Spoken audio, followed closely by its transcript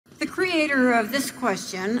The creator of this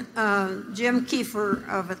question, Jim Kiefer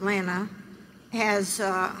of Atlanta, has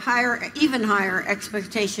even higher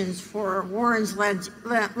expectations for Warren's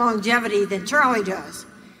longevity than Charlie does.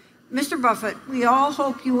 Mr. Buffett, we all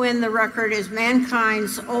hope you win the record as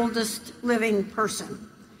mankind's oldest living person.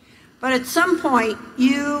 But at some point,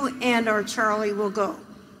 you and our Charlie will go.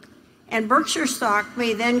 And Berkshire stock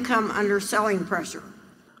may then come under selling pressure.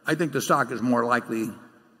 I think the stock is more likely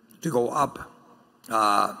to go up.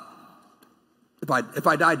 If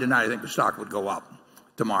I died tonight, I think the stock would go up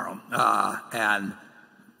tomorrow. And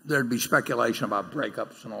there'd be speculation about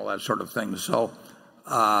breakups and all that sort of thing. So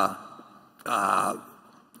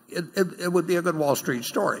it would be a good Wall Street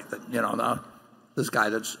story that, this guy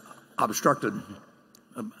that's obstructed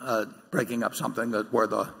breaking up something where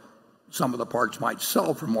some of the parts might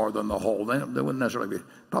sell for more than the whole. They wouldn't necessarily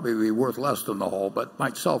probably be worth less than the whole, but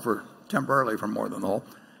might sell for temporarily for more than the whole.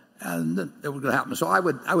 And it was going to happen. So I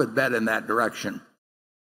would bet in that direction.